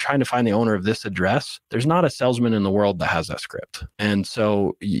number, I'm trying to find the owner of this address, there's not a salesman in the world that has that script. And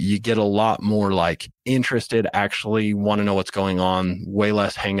so you get a lot more like interested, actually want to know what's going on, way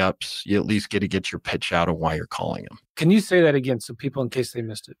less hangups. You at least get to get your pitch out of why you're calling them. Can you say that again so people in case they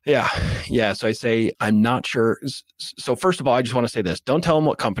missed it? Yeah. So I say, I'm not sure. So first of all, I just want to say this. Don't tell them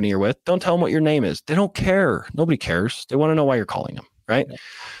what company you're with. Don't tell them what your name is. They don't care. Nobody cares. They want to know why you're calling them, right? Yeah.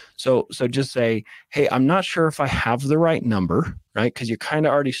 So just say, hey, I'm not sure if I have the right number, right? Because you're kind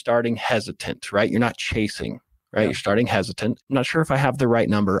of already starting hesitant, right? You're not chasing. Right. Yeah. You're starting hesitant. I'm not sure if I have the right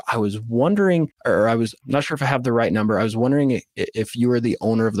number. I was not sure if I have the right number. I was wondering if you are the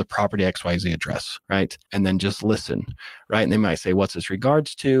owner of the property XYZ address. Right. And then just listen. Right. And they might say, what's this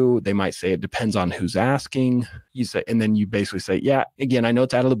regards to? They might say, it depends on who's asking. You say, and then you basically say, yeah, again, I know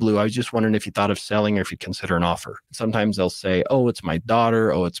it's out of the blue. I was just wondering if you thought of selling or if you'd consider an offer. Sometimes they'll say, oh, it's my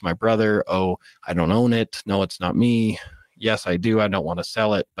daughter. Oh, it's my brother. Oh, I don't own it. No, it's not me. Yes, I do. I don't want to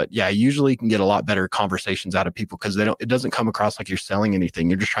sell it. But yeah, I usually can get a lot better conversations out of people because it doesn't come across like you're selling anything.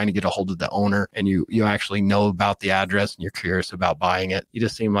 You're just trying to get a hold of the owner and you actually know about the address and you're curious about buying it. You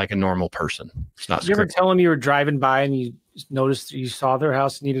just seem like a normal person. It's not. Did you ever tell them you were driving by and you noticed you saw their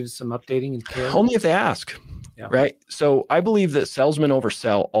house needed some updating and care? Only if they ask, right? So I believe that salesmen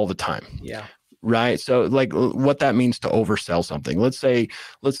oversell all the time. Yeah. Right. So like what that means to oversell something. Let's say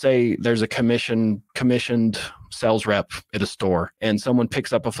there's a commissioned sales rep at a store and someone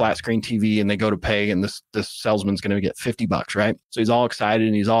picks up a flat screen TV and they go to pay and this salesman's going to get $50, right? So he's all excited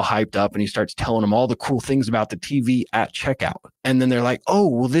and he's all hyped up and he starts telling them all the cool things about the TV at checkout. And then they're like, oh,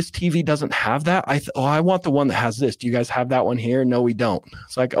 well, this TV doesn't have that. I want the one that has this. Do you guys have that one here? No, we don't.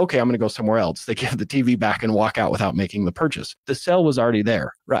 It's like, okay, I'm going to go somewhere else. They give the TV back and walk out without making the purchase. The sale was already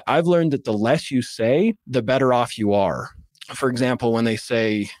there, right? I've learned that the less you say, the better off you are. For example, when they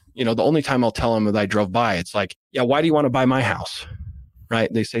say, the only time I'll tell them that I drove by, it's like, yeah, why do you want to buy my house?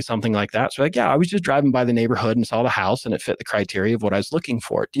 Right? They say something like that. So like, yeah, I was just driving by the neighborhood and saw the house and it fit the criteria of what I was looking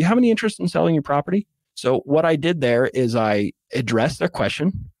for. Do you have any interest in selling your property? So what I did there is I addressed their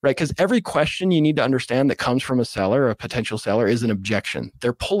question, right? Because every question you need to understand that comes from a seller or a potential seller is an objection.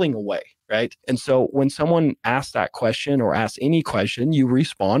 They're pulling away, right? And so when someone asks that question or asks any question, you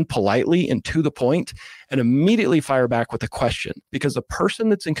respond politely and to the point and immediately fire back with a question, because the person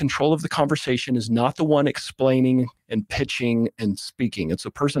that's in control of the conversation is not the one explaining and pitching and speaking. It's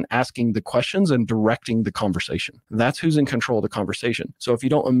the person asking the questions and directing the conversation. That's who's in control of the conversation. So if you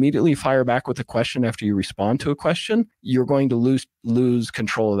don't immediately fire back with a question after you respond to a question, you're going to lose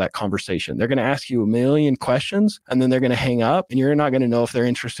control of that conversation. They're going to ask you a million questions and then they're going to hang up and you're not going to know if they're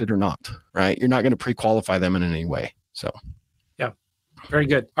interested or not, right? You're not going to pre-qualify them in any way. So, yeah, very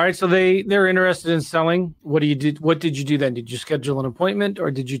good. All right. So they're interested in selling. What did you do then? Did you schedule an appointment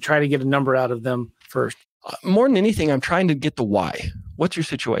or did you try to get a number out of them first? More than anything, I'm trying to get the why. What's your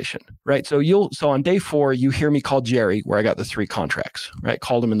situation, right? So on day 4, you hear me call Jerry, where I got the 3 contracts, right?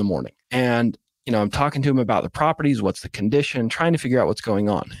 Called him in the morning. And I'm talking to him about the properties, what's the condition, trying to figure out what's going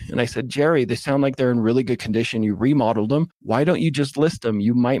on. And I said, Jerry, they sound like they're in really good condition. You remodeled them. Why don't you just list them?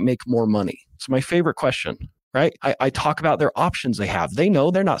 You might make more money. It's my favorite question, right? I talk about their options they have. They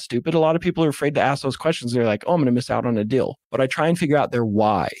know they're not stupid. A lot of people are afraid to ask those questions. They're like, oh, I'm going to miss out on a deal. But I try and figure out their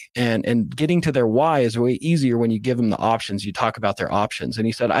why. And getting to their why is way easier when you give them the options. You talk about their options. And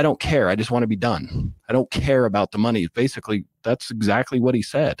he said, I don't care. I just want to be done. I don't care about the money. Basically, that's exactly what he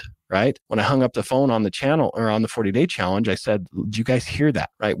said. Right? When I hung up the phone on the channel or on the 40-day challenge, I said, do you guys hear that?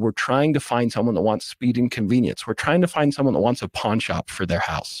 Right? We're trying to find someone that wants speed and convenience. We're trying to find someone that wants a pawn shop for their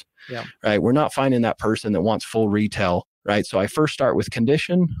house. Yeah. Right? We're not finding that person that wants full retail. Right? So I first start with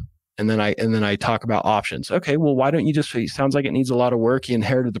condition. And then I talk about options. Okay, well, why don't you just, it sounds like it needs a lot of work. You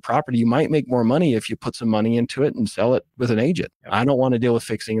inherited the property. You might make more money if you put some money into it and sell it with an agent. Yep. I don't want to deal with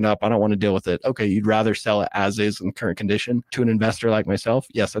fixing it up. I don't want to deal with it. Okay, you'd rather sell it as is in current condition to an investor like myself?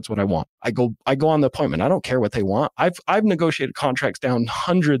 Yes, that's what I want. I go on the appointment. I don't care what they want. I've negotiated contracts down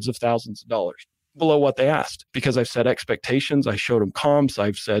hundreds of thousands of dollars below what they asked because I've set expectations. I showed them comps.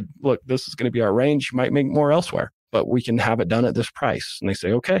 I've said, look, this is going to be our range. You might make more elsewhere, but we can have it done at this price. And they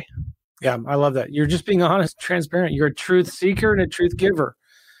say, okay. Yeah, I love that. You're just being honest, transparent. You're a truth seeker and a truth giver.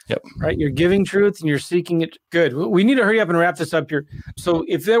 Yep. Right. You're giving truth and you're seeking it. Good. We need to hurry up and wrap this up here. So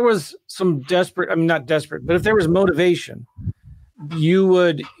if there was some not desperate, but if there was motivation,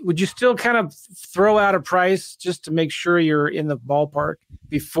 would you still kind of throw out a price just to make sure you're in the ballpark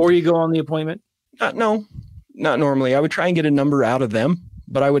before you go on the appointment? No, Not normally. I would try and get a number out of them,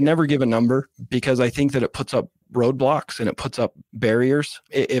 but I would never give a number because I think that it puts up roadblocks and it puts up barriers.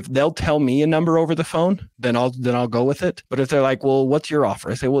 If they'll tell me a number over the phone, then I'll go with it. But if they're like, well, what's your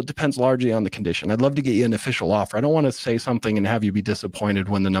offer? I say, well, it depends largely on the condition. I'd love to get you an official offer. I don't want to say something and have you be disappointed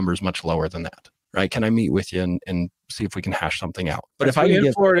when the number is much lower than that. Right? Can I meet with you and see if we can hash something out? But if I can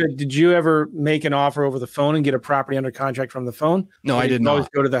in Florida, did you ever make an offer over the phone and get a property under contract from the phone? No, I did not. Always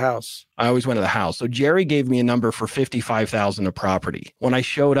go to the house. I always went to the house. So Jerry gave me a number for $55,000 a property. When I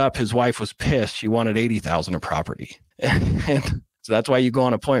showed up, his wife was pissed. She wanted $80,000 a property. And so that's why you go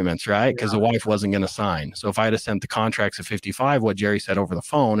on appointments, right? Because the wife wasn't going to sign. So if I had sent the contracts at 55, what Jerry said over the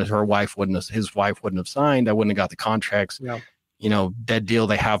phone is his wife wouldn't have signed. I wouldn't have got the contracts. Yeah. Dead deal,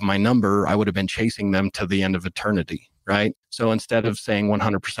 they have my number. I would have been chasing them to the end of eternity, right? So instead of saying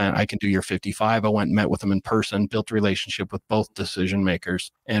 100%, I can do your 55, I went and met with them in person, built a relationship with both decision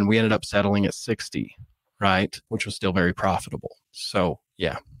makers, and we ended up settling at 60, right? Which was still very profitable. So,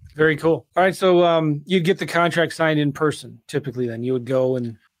 yeah. Very cool. All right. So you'd get the contract signed in person. Typically then you would go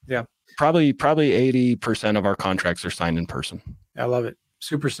and Probably 80% of our contracts are signed in person. I love it.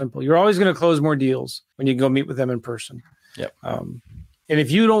 Super simple. You're always going to close more deals when you go meet with them in person. Yep. And if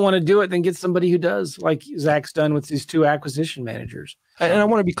you don't want to do it, then get somebody who does, like Zach's done with these 2 acquisition managers. And I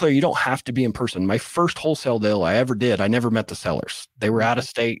want to be clear, you don't have to be in person. My first wholesale deal I ever did, I never met the sellers. They were out of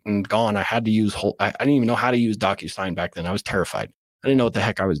state and gone. I had to use I didn't even know how to use DocuSign back then. I was terrified. I didn't know what the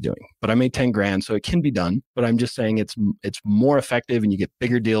heck I was doing, but I made 10 grand. So it can be done, but I'm just saying it's more effective and you get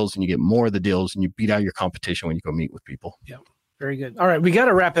bigger deals and you get more of the deals and you beat out your competition when you go meet with people. Yeah. Very good. All right. We got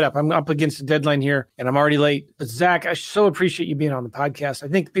to wrap it up. I'm up against the deadline here and I'm already late. But Zach, I so appreciate you being on the podcast. I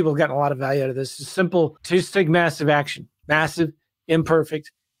think people have gotten a lot of value out of this. It's simple. Just take massive action. Massive,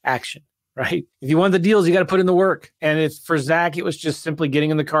 imperfect action, right? If you want the deals, you got to put in the work. And if for Zach, it was just simply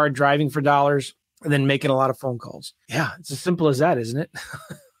getting in the car, driving for dollars, and then making a lot of phone calls. Yeah. It's as simple as that, isn't it?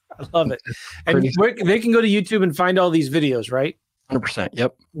 I love it. And they can go to YouTube and find all these videos, right? 100%.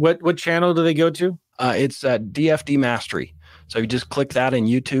 Yep. What channel do they go to? It's DFD Mastery. So you just click that in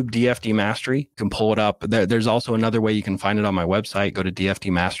YouTube, DFD Mastery. You can pull it up. There's also another way you can find it on my website. Go to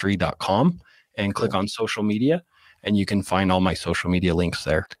dfdmastery.com and click on social media, and you can find all my social media links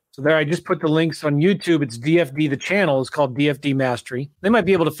there. So there, I just put the links on YouTube. It's DFD. The channel is called DFD Mastery. They might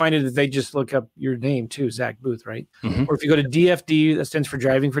be able to find it if they just look up your name too, Zach Booth, right? Mm-hmm. Or if you go to DFD, that stands for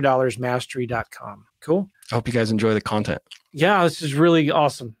Driving for Dollars, Mastery.com. Cool. I hope you guys enjoy the content. Yeah, this is really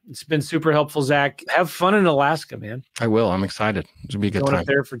awesome. It's been super helpful, Zach. Have fun in Alaska, man. I will. I'm excited. It'll be a good time. Going up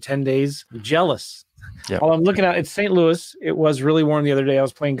there for 10 days. I'm jealous. Yeah. While I'm looking at it's St. Louis. It was really warm the other day. I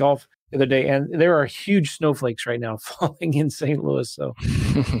was playing golf the other day, and there are huge snowflakes right now falling in St. Louis. So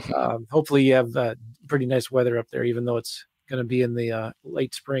hopefully you have pretty nice weather up there, even though it's going to be in the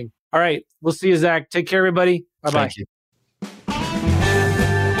late spring. All right. We'll see you, Zach. Take care, everybody. Bye-bye. Thank you.